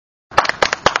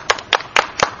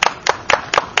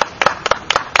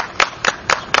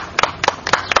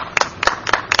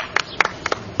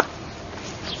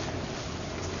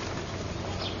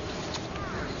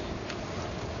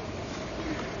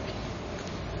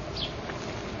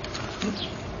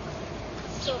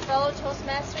So fellow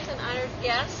Toastmasters and honored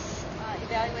guests,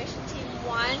 evaluation team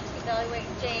 1 to evaluate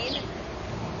Jane.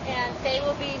 And Faye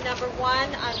will be number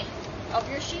 1 on of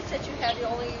your sheets that you have. You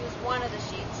only use one of the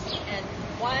sheets. And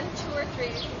 1, 2, or 3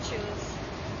 you can choose.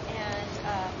 And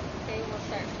Faye will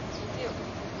start with you.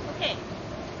 Okay.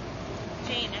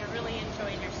 Jane, I really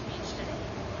enjoyed your speech today.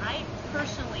 I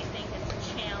personally think it's a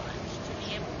challenge to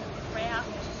be able to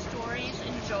craft stories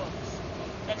and jokes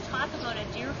that talk about a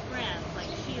dear friend like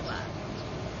Sheila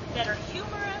that are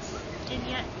humorous and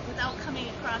yet without coming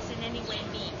across in any way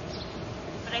mean.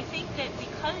 But I think that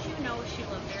because you know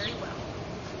Sheila very well,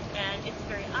 and it's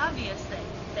very obvious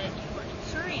that you were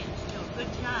experienced to do a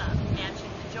good job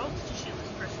matching the jokes to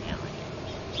Sheila's personality,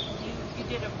 you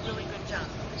did a really good job.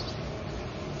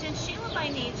 Since Sheila by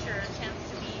nature tends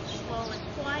to be slow and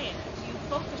quiet, you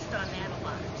focused on that a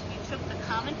lot. You took the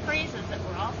common phrases that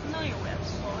we're all familiar with,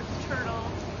 slow as a turtle,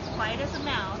 quiet as a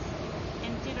mouse,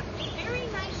 and did a very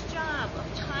nice job of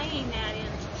tying that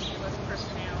into Sheila's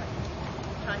personality.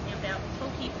 Talking about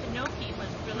Pokey Pinocchio was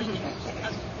really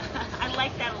I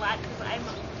like that a lot because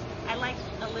I like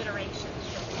alliteration.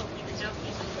 So Pokey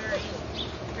Pinocchio was very,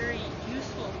 very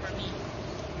useful for me.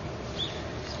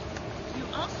 You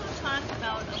also talked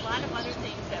about a lot of other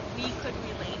things that we could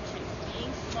relate to.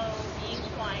 Being slow, being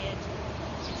quiet.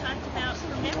 You talked about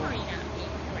her memory not being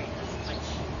the greatest, which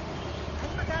I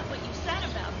forgot what you said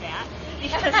about that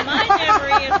because my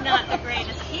memory is not the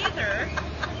greatest either.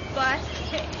 But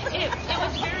it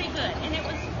was very good, and it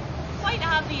was quite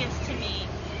obvious to me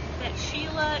that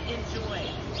Sheila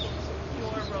enjoyed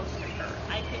your roast of her.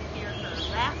 I could hear her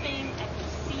laughing, I could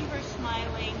see her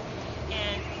smiling,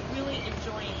 and really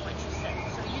enjoying what you said.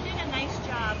 So you did a nice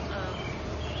job of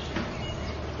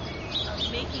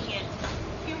making it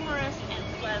humorous and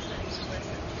pleasant to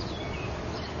listen to.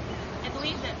 I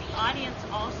believe that the audience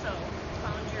also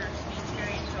found your speech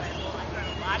very enjoyable. I heard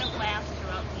a lot of laughs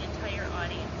throughout the entire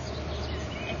audience.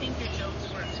 I think your jokes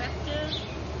were effective,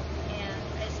 and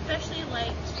I especially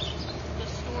liked the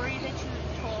story that you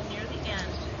told near the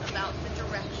end about the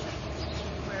directions,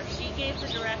 where she gave the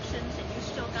directions and you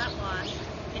still got lost,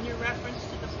 and your reference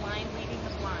to the blind leading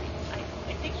the blind.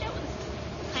 I think that was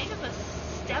kind of a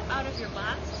step out of your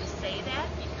box to say that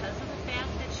because of the fact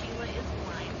that Sheila is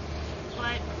blind,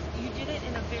 but you did it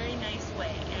in a very nice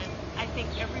way, and I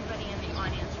think everybody in the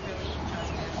audience really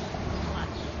enjoyed it a lot.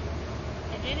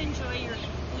 I did enjoy your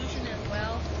conclusion as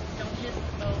well. Don't miss the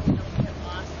boat, don't get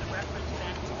lost, the reference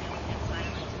back to delicate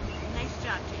silence. Nice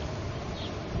job, Jane.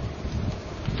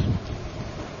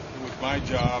 It was my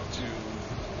job to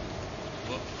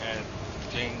look at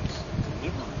Jane's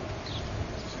delivery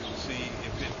to see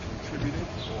if it contributed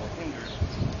or hindered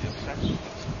the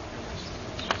effectiveness of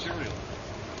your material.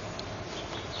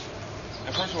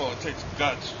 And first of all, it takes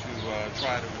guts to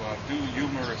try to do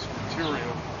humorous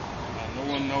material. No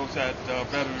one knows that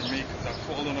better than me because I've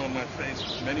fallen on my face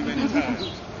many, many times.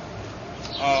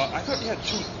 I thought you had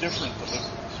 2 different deliveries.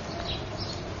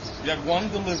 You had one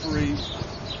delivery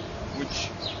which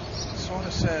sort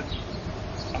of said,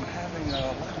 I'm having a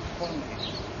lot of fun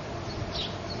here.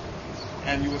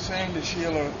 And you were saying to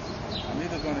Sheila, I'm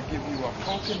either going to give you a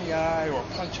poke in the eye or a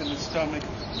punch in the stomach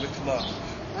with love.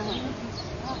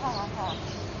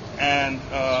 And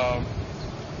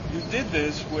you did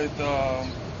this with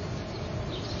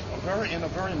in a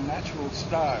very natural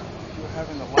style. You were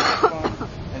having a lot of fun,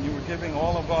 and you were giving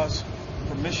all of us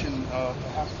permission to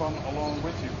have fun along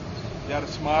with you. You had a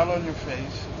smile on your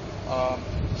face.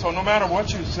 So no matter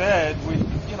what you said,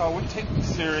 we'd take it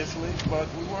seriously, but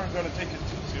we weren't going to take it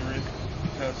too serious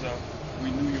because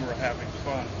we knew you were having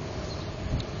fun.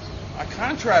 I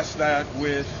contrast that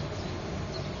with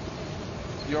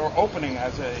your opening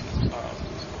as a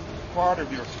part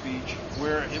of your speech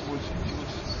where it was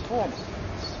formal.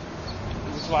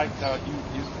 It was like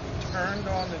you turned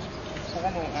on this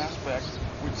formal aspect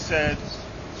which said,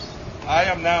 I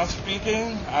am now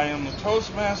speaking, I am the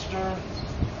Toastmaster,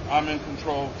 I'm in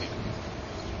control here.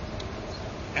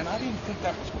 And I didn't think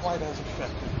that was quite as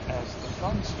effective as the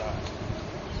fun style.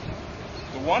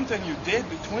 The one thing you did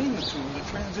between the two, the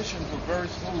transitions were very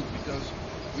smooth because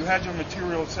you had your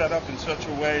material set up in such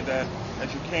a way that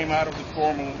as you came out of the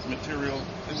formal material,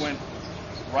 it went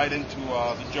right into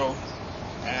the joke,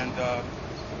 and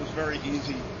it was very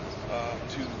easy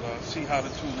to see how the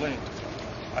 2 linked.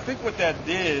 I think what that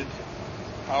did,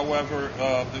 however,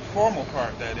 the formal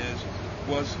part that is,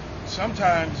 was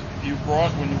sometimes you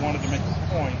brought, when you wanted to make a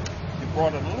point, you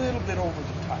brought it a little bit over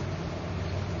the top.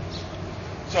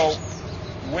 So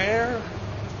where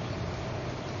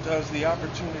does the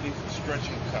opportunity for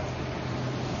stretching come?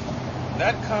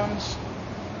 That comes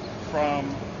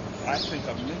from I think,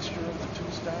 a mixture of the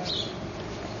two styles,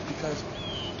 because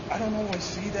I don't always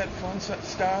see that fun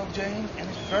style, Jane, and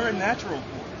it's very natural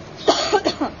for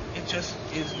it. It just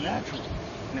is natural.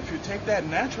 And if you take that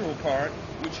natural part,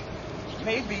 which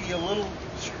may be a little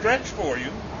stretch for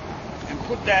you, and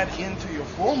put that into your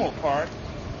formal part,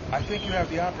 I think you have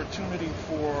the opportunity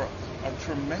for a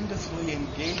tremendously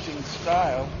engaging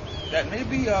style that may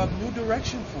be a new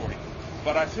direction for you.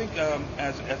 But I think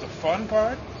as a fun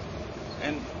part,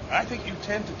 and I think you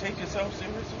tend to take yourself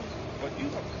seriously, but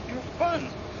you're fun.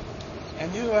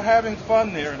 And you are having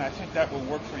fun there, and I think that will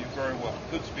work for you very well.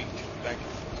 Good speech. Thank you.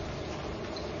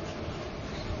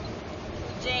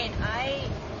 Jane, I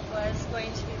was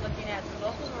going to be looking at the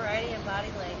vocal variety and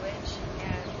body language,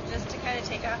 and just to kind of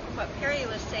take off from what Perry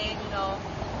was saying,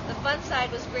 the fun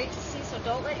side was great to see, so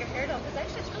don't let your hair down, because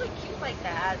actually it's really cute like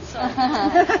that. So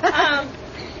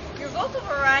your vocal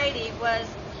variety was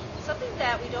something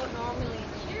that we don't normally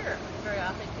hear very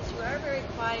often, because you are very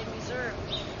quiet and reserved.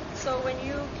 So when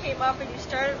you came up and you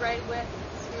started right with,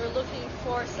 you were looking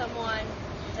for someone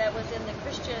that was in the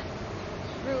Christian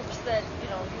groups that, you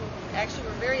actually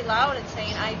were very loud and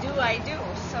saying, I do.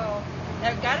 So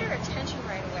that got her attention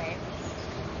right away.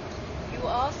 You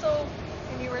also,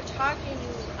 when you were talking,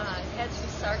 you had some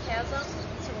sarcasm.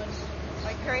 So when,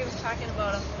 like Perry was talking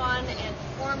about a fun and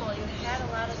formal, you had a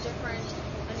lot of different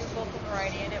on your vocal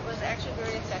variety, and it was actually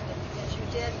very effective, because you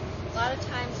did, a lot of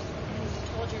times when you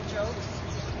told your jokes,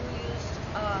 you used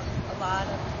a lot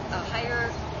of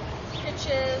higher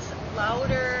pitches,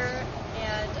 louder,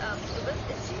 and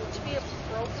it seemed to be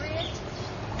appropriate.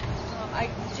 I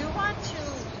do want to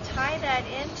tie that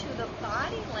into the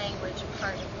body language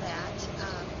part of that.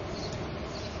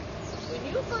 When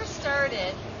you first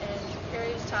started, and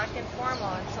Perry was talking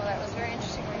formal, and so that was very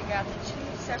interesting where you got the two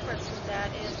separates with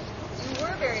that, is you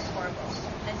were very formal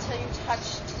until you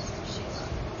touched Sheila.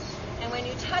 And when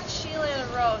you touched Sheila in a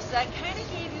roast, that kind of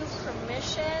gave you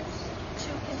permission to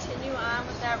continue on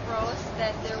with that roast,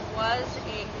 that there was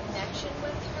a connection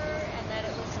with her and that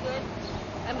it was good.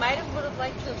 I would have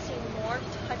liked to have seen more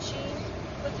touching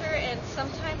with her, and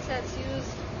sometimes that's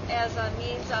used as a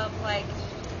means of, like,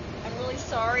 I'm really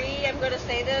sorry, I'm going to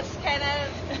say this kind of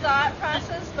thought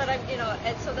process, but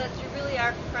and so that you really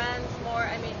are friends more.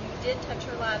 I mean, you did touch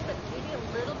her a lot, but maybe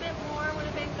a little bit more would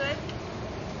have been good.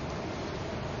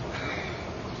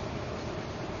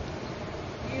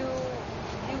 You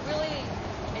really,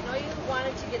 I know you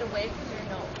wanted to get away from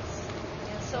your notes,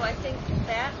 and so I think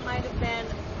that might have been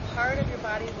part of your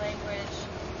body language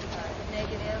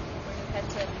negative, where you had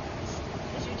to,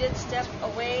 because you did step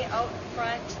away out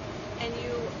front, and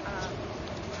you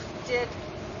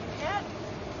had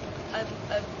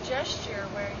a gesture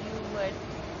where you would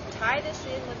tie this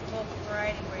in with vocal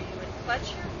variety, where you would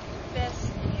clutch your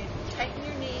fists and you'd tighten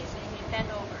your knees and you'd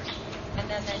bend over, and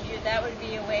then that would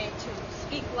be a way to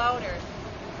speak louder.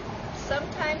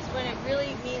 Sometimes when it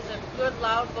really means a good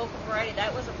loud vocal variety,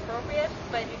 that was appropriate,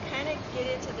 but you kind of get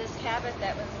into this habit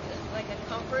that was like a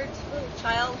comfort little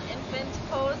child infant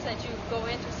pose that you go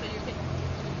into so you can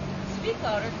speak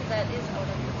louder, because that is out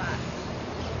of your body.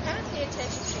 So kind of pay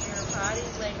attention to your body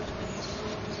language when you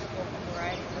use your vocal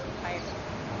variety a little higher.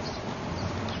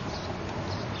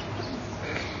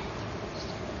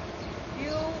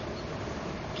 You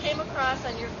came across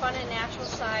on your fun and natural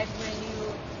side when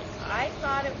I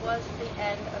thought it was the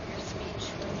end of your speech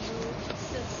when you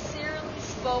sincerely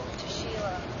spoke to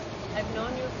Sheila. I've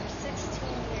known you for 16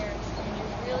 years, and you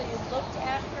looked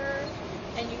at her,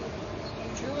 and you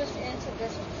drew us into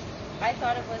this. I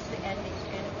thought it was the ending,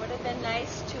 and it would have been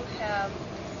nice to have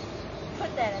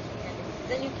put that at the ending.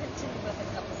 Then you continued with a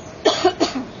couple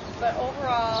more. But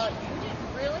overall, you did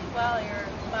really well. Your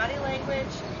body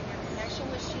language, your connection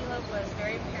with Sheila was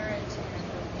very apparent, and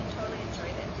we totally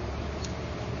enjoyed it.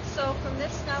 So from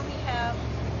this now we have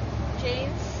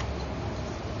Jane's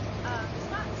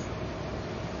response.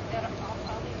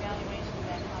 All the evaluations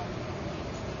that helped me.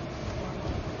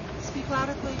 Speak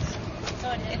louder, please.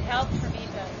 So it helped for me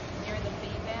to hear the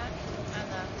feedback on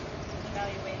the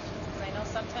evaluations, because I know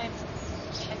sometimes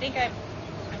I think I'm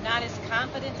not as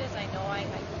confident as I know I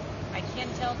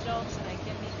can tell jokes and I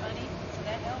can be funny, so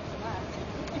that helps a lot.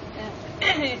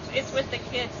 It's with the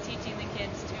kids, teaching the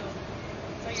kids too.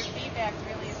 So your feedback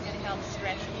really is going to help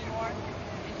stretch me more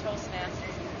in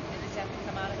Toastmasters. I just have to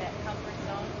come out of that comfort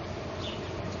zone.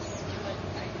 Just do it.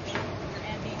 Your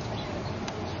ending to the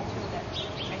conclusion too that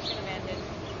I should have ended.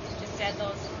 Just said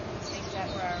those things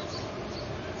that were our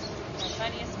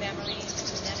funniest memories,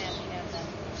 and then at the end,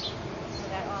 so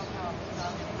that all helped. It's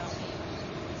all going to help me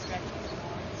stretch me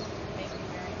more. Thank you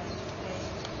very much.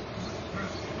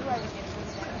 I knew I would get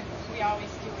good at it. We always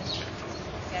do it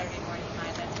Saturday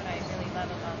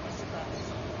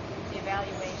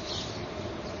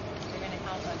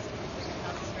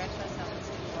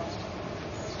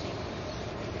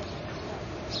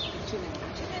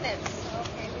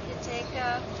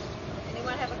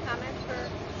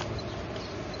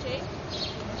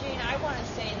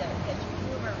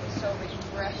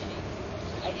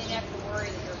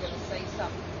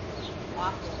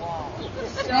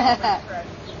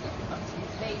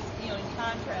based, in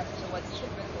contrast to what's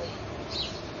typically,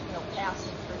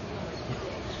 passing for humor.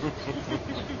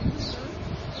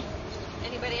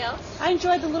 Anybody else? I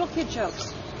enjoyed the little kid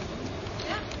jokes.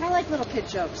 Yeah. I like little kid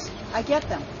jokes. I get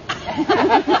them.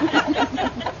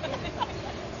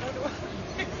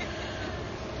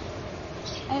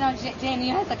 I know, Jane,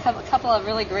 you had a couple of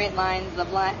really great lines. The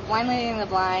blind leading the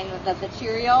blind, the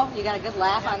Cheerio. You got a good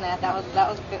laugh on that. That was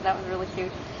good. That was really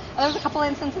cute. There's a couple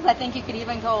instances I think you could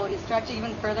even stretch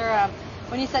even further.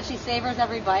 When you said she savors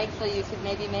every bite, so you could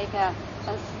maybe make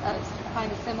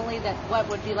find a simile that what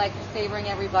would be like savoring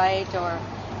every bite, or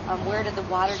where did the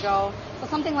water go? So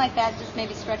something like that. Just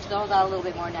maybe stretch those out a little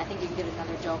bit more, and I think you can get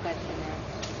another joke in there.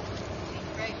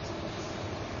 Great.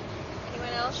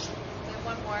 Anyone else? We have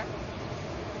one more.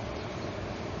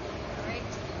 All right.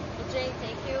 Well, Jane,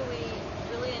 thank you. We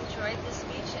really enjoyed this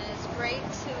speech, and it's great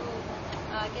to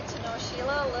get to know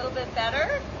Sheila a little bit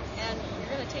better. And you're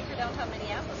going to take her down to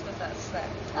Minneapolis with us then.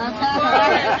 So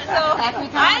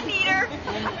I need her.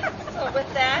 So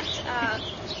with that,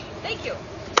 thank you.